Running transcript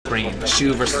green.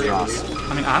 Shu versus Ross.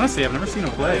 I mean, honestly, I've never seen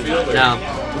him play. No.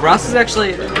 Ross is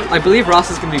actually... I believe Ross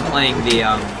is going to be playing the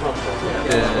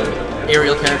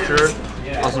aerial character,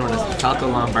 also known as Falco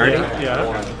Lombardi,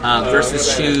 versus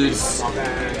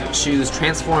Shu's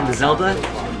transformed Zelda,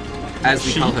 as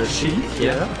we call her. Sheik?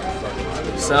 Yeah.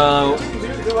 So...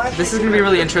 this is going to be a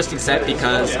really interesting set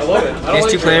because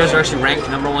these two players are actually ranked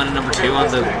 #1 and #2 on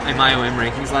the MIOM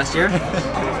rankings last year,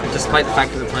 despite the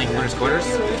fact that they're playing winners quarters.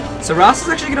 So Ross is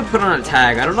actually going to put on a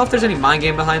tag. I don't know if there's any mind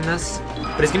game behind this,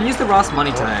 but he's going to use the Ross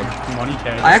money tag. Money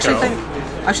tag. I actually think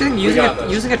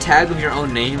using a tag with your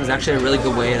own name is actually a really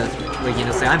good way to, like, you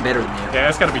know, say I'm better than you. Yeah,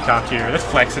 that's got to be top tier. That's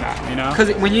flexing out, you know.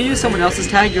 Because when you use someone else's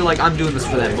tag, you're like, I'm doing this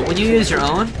for them. But when you use your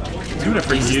own, doing it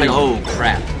for he's just like, oh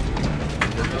crap.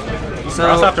 So,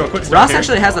 Ross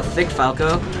actually has a thick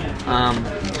Falco.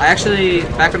 I actually,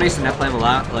 back when I used to net play him a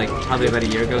lot, like probably about a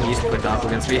year ago, he used to play Falco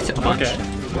against me a bunch. Okay.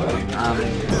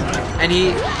 And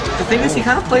the thing is, he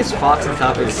kind of plays Fox and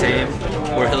Falco the same,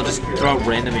 where he'll just throw out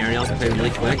random aerials and play really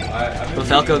quick. But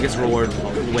Falco gets rewarded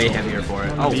way heavier for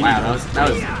it. Oh wow, that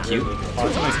was cute. Oh,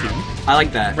 that's a nice cute. I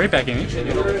like that. Right back in it.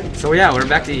 So yeah, we're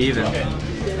back to even.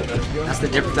 That's the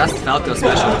That's the Falco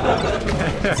special.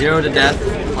 0 to death,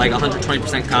 like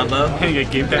 120% combo,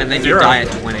 and then you die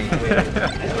at 20.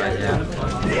 Yeah.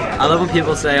 I love when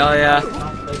people say, "Oh yeah,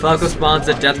 Falco spawns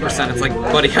at death percent." It's like,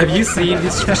 buddy, have you seen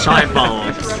his shine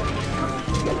follow-ups?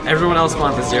 Everyone else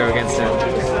spawns at 0 against him.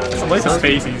 It's a waste of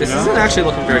spacing. This isn't actually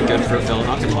looking very good for Phil.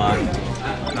 Not gonna lie.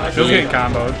 Phil's getting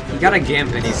comboed. He got a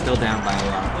gimp and he's still down by a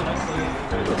lot.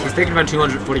 He's taking about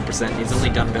 240%. He's only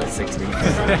done about 60.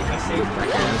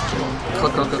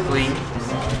 Click.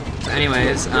 So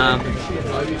anyways,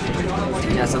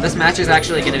 yeah, so this match is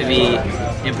actually going to be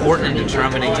important in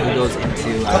determining who goes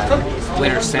into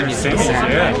winner's semis for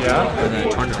the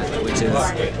tournament, which is,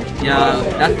 you know,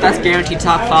 that's guaranteed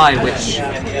top 5, which,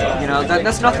 you know,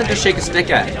 that's nothing to shake a stick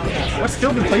at. What's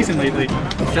Phil been placing lately?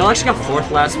 Phil actually got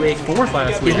 4th last week. 4th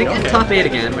last week. He's been getting top 8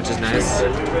 again, which is nice.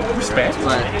 Respect.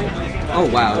 But oh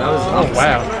wow, that was oh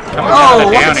wow.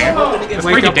 Coming down here. Let's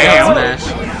break it down. Smash.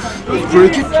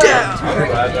 Break it down.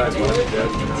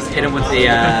 Just hit him with the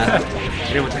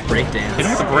breakdance. Hit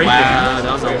him with the breakdance. Wow,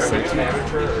 that was almost sick.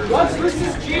 Lugs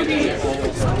versus GBs.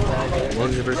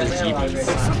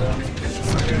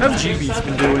 How's GB's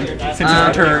been doing since his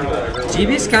return?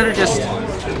 GB's kind of just...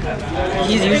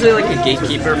 he's usually like a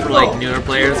gatekeeper for like newer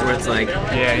players, where it's like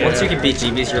once you can beat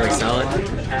GBs, you're like solid.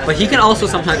 But he can also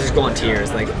sometimes just go on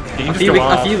tiers. Like a few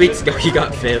weeks ago, he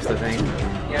got 5th, I think.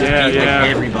 He beat like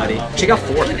everybody. She got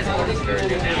 4th.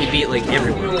 He beat like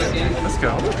everyone. Let's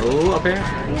go. Oh, up here.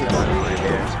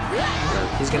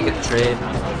 He's gonna get the trade.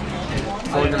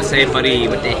 I was gonna say, buddy,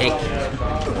 what the heck?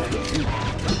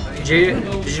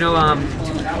 Did you know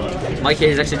Mike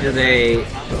Hayes actually did a...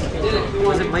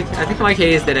 was it Mike? I think Mike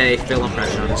Hayes did a Phil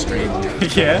impression on the stream.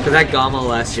 Yeah? Because that Gama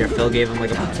last year, Phil gave him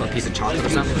like a piece of chocolate or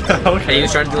something. Okay. And he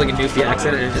was trying to do like a Newfie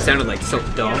accent, and it just sounded like so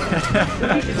dumb.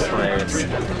 It's hilarious.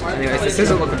 Anyways, this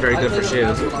isn't looking very good for Shu.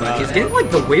 But he's getting like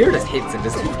the weirdest hits and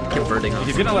just converting them.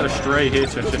 He's getting a lot of stray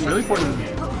hits, which is really putting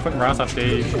Ross off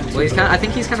stage. Well, I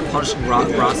think he's kind of punishing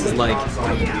Ross's like, I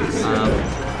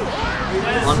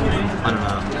don't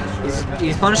know.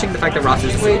 He's punishing the fact that Ross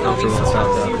isn't really comfortable and stuff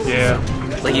though. Yeah.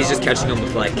 Like he's just catching him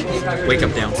with like wake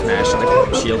up down smash and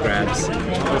like shield grabs.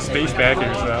 Little space back here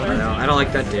as well. I know. I don't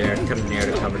like that dare. Kind of nair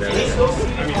to cover that.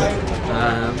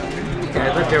 Okay,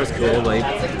 that dare was cool. Like,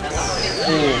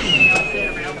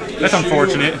 that's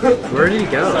unfortunate. Where did he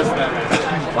go?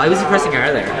 Why was he pressing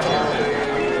R there?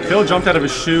 Phil jumped out of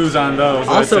his shoes on those.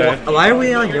 Also, why are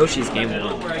we on Yoshi's game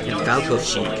 1 and Falco's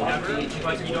Sheik?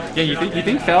 Yeah, you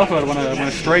think Falco would want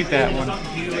to strike that one?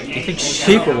 You think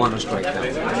Sheik would want to strike that one?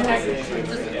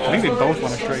 I think they both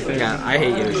want to strike that. Yeah, I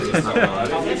hate Yoshi. It's not fun.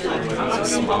 It's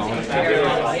so small. I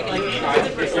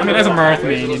mean, as a Mirth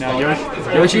main, you know,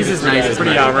 Yoshi's is nice. It's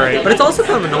pretty alright. But it's also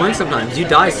kind of annoying sometimes. You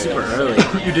die super early.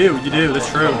 You do. That's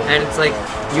true. And it's like,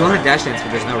 you want to dash dance,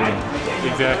 but there's no room.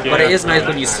 Exactly. But it is nice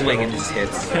when you swing and it just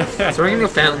hits. So we're going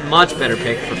to go much better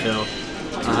pick for Phil.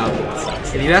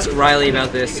 If you ask Riley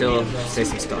about this, he'll say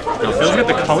some stuff. No, Phil's got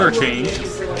the color change.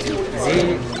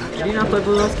 Did he not play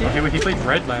blue last game? Okay, he played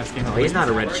red last game. Oh, he's not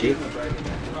a red Sheik.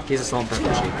 He's a salt and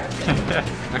pepper Sheik.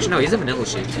 Actually, no, he's a vanilla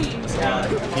Sheik. He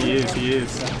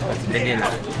is. Vanilla.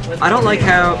 I don't like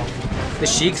how the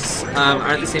Sheiks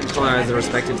aren't the same color as the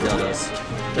respective Zeldas.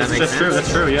 That makes sense?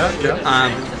 That's true, yeah.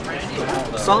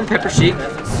 Salt and pepper Sheik,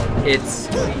 it's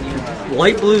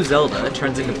light blue Zelda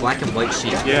turns into black and white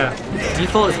Sheik. Yeah.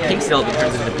 Default is pink Zelda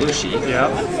turns into blue Sheik.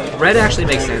 Yeah. Red actually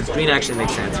makes sense, green actually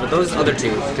makes sense, but those other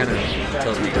two kind of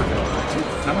tilt me.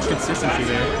 Not much consistency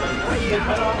there. No, I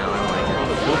don't like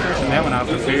it. full crushing that one out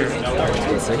for fear.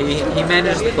 Okay, so he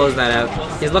managed to close that out.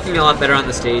 He's looking a lot better on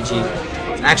the stage. He's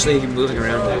actually moving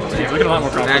around a little bit. He's looking a lot more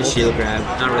comfortable. Bad shield grab.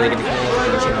 Not really going to get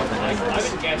off that anyways.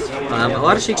 A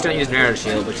lot of Sheiks don't use Nair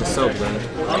shield, which is so good.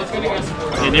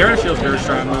 Yeah, Nair shield is a very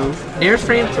strong move. Nair's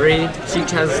frame 3. Sheik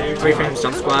has 3 frames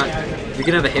jump squat. You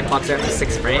can have a hitbox after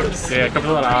 6 frames. Yeah, it comes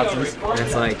with a lot of options. And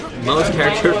it's like, most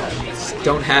characters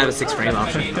don't have a 6 frame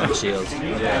option on shield.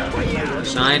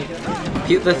 Shine.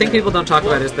 The thing people don't talk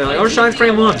about is they're like, oh, Shine's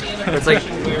frame 1. But it's like,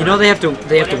 you know they have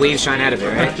to wave Shine out of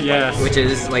it, right? Yes. Which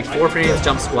is like 4 frames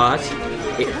jump squat,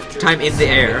 time in the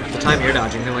air, the time air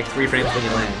dodging, then like 3 frames when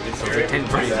you land. So it's like 10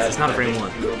 frames. It's not a frame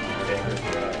 1.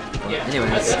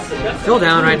 Anyways, Phil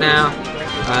down right now.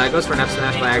 Goes for an F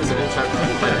smash by accident. Tries to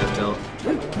fight an F tilt.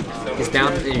 He's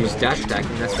down and he's dash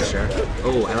attacking, that's for sure.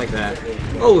 Oh, I like that.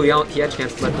 Oh, he edge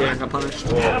cancelled left there and got punished.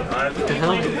 What the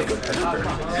hell?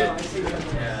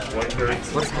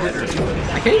 What's happening?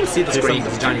 I can't even see the screen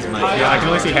because Johnny's mic. Yeah, I can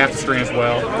only see half the screen as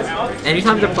well.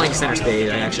 Anytime they're playing center stage,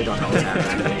 I actually don't know what's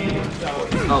happening.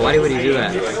 Oh, why would he do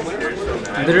that?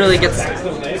 Literally gets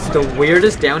the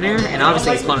weirdest down air, and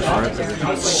obviously he's punished for it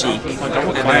because it's Sheik.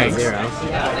 And then 0.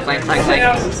 Clank, clank, clank.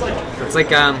 It's like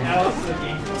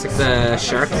the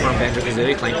shark from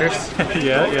Banjo-Kazooie, Clankers.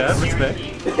 yeah, respect.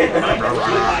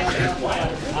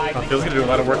 Phil's gonna do a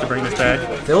lot of work to bring this back.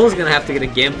 Phil's gonna have to get a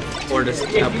gimp or just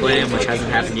outplay him, which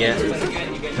hasn't happened yet.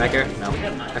 Back air? No.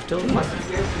 F tilt? What?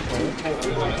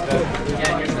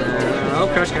 Oh,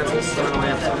 crouch cancels.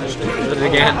 Did it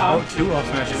again. Oh, 2 off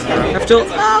smashes. F tilt.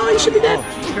 Oh, he should be dead.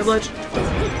 Hair ledge.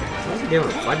 What's he doing?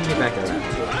 Why didn't he back air that?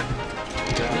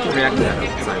 He can react to that.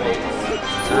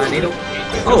 Needle.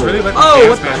 Oh,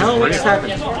 what the hell? What just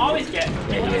happened? Yeah,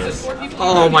 he is.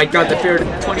 Oh my god, the fear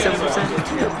 27%.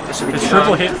 That should be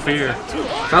triple hit fear.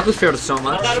 Falco's fear does so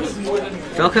much.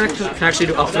 Falco can actually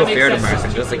do up to a fear to Mars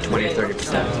and just like 20 or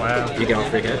 30%. Wow. You get all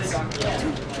 3 hits.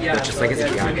 That's just like it's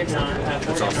a guy.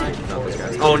 That's awesome. Falco's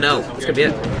guys. Oh no, this could be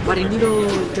it. Buddy Needle,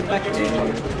 get back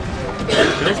in.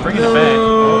 Let's bring it back.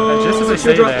 Oh, just as I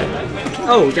say that.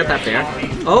 Oh, we got that fair.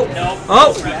 Oh!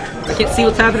 I can't see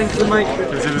what's happening to the mic.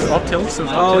 Is it up tilt?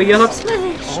 Oh, you have up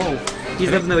smash! Oh. He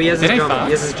has his jump.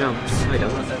 He has his jump. No, he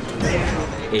doesn't.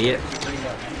 Idiot.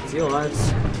 Is he alive?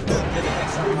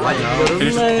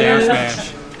 Finish with down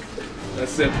smash.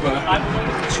 That's it,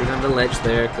 bud. Shoot on the ledge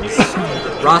there, because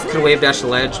Roth could wave dash the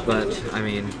ledge, but, I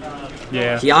mean,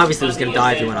 yeah. he obviously was going to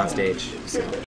die if he went on stage. So.